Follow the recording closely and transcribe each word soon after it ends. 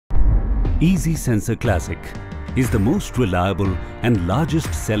EzSensor Classic is the most reliable and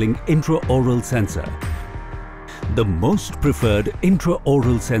largest selling intraoral sensor, the most preferred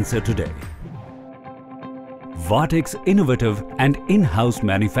intraoral sensor today. Vatech's innovative and in-house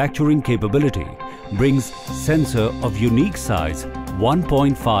manufacturing capability brings sensor of unique size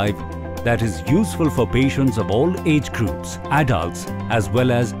 1.5 that is useful for patients of all age groups, adults as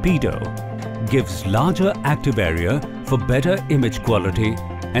well as pedo, gives larger active area for better image quality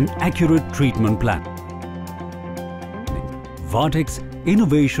and accurate treatment plan. Vatech's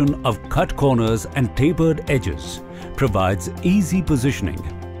innovation of cut corners and tapered edges provides easy positioning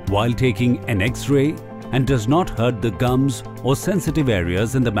while taking an X-ray and does not hurt the gums or sensitive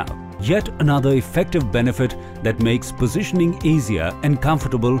areas in the mouth. Yet another effective benefit that makes positioning easier and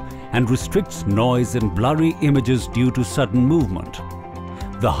comfortable and restricts noise and blurry images due to sudden movement.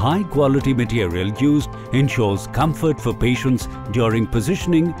 The high-quality material used ensures comfort for patients during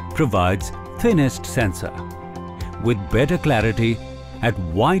positioning, provides thinnest sensor with better clarity at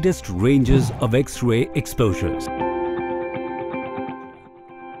widest ranges of X-ray exposures.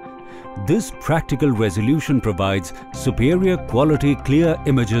 This practical resolution provides superior quality clear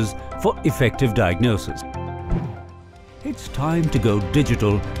images for effective diagnosis. It's time to go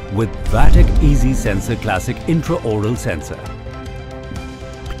digital with Vatech EzSensor Classic Intraoral Sensor.